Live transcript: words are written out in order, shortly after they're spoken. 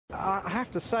I have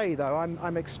to say, though,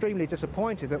 I'm extremely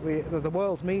disappointed that the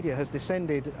world's media has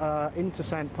descended into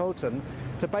St. Pölten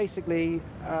to basically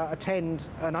attend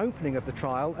an opening of the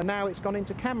trial, and now it's gone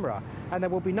into camera, and there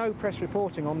will be no press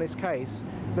reporting on this case.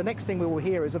 The next thing we will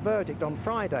hear is a verdict on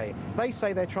Friday. They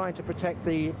say they're trying to protect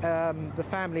the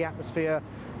family atmosphere,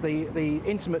 the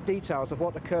intimate details of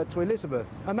what occurred to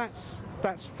Elizabeth, and that's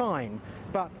fine.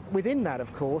 But within that,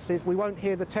 of course, is we won't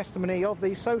hear the testimony of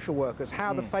these social workers,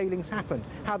 how the failings happened,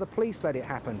 how the police let it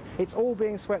happen. It's all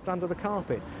being swept under the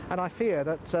carpet, and I fear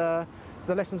that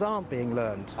the lessons aren't being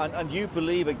learned. And you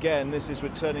believe, again, this is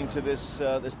returning to this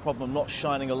problem, not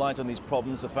shining a light on these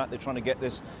problems, the fact they're trying to get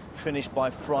this finished by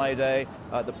Friday,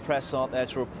 the press aren't there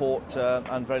to report,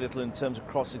 and very little in terms of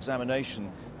cross-examination.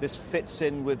 This fits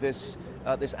in with this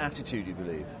attitude, you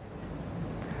believe?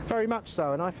 Very much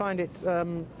so, and I find it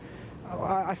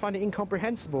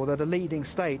incomprehensible that a leading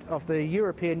state of the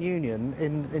European Union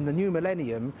in the new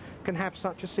millennium can have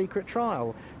such a secret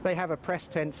trial. They have a press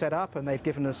tent set up, and they've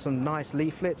given us some nice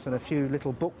leaflets and a few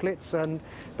little booklets,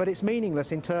 but it's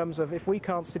meaningless in terms of if we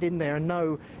can't sit in there and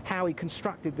know how he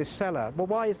constructed this cellar. Well,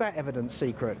 why is that evidence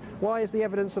secret? Why is the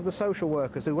evidence of the social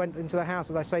workers who went into the house,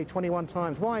 as I say, 21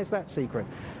 times, why is that secret?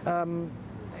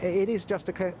 It is just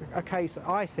a case,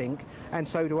 I think, and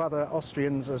so do other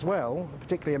Austrians as well,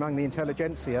 particularly among the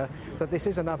intelligentsia, that this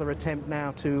is another attempt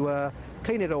now to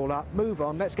clean it all up, move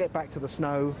on, let's get back to the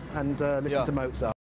snow and listen to Mozart.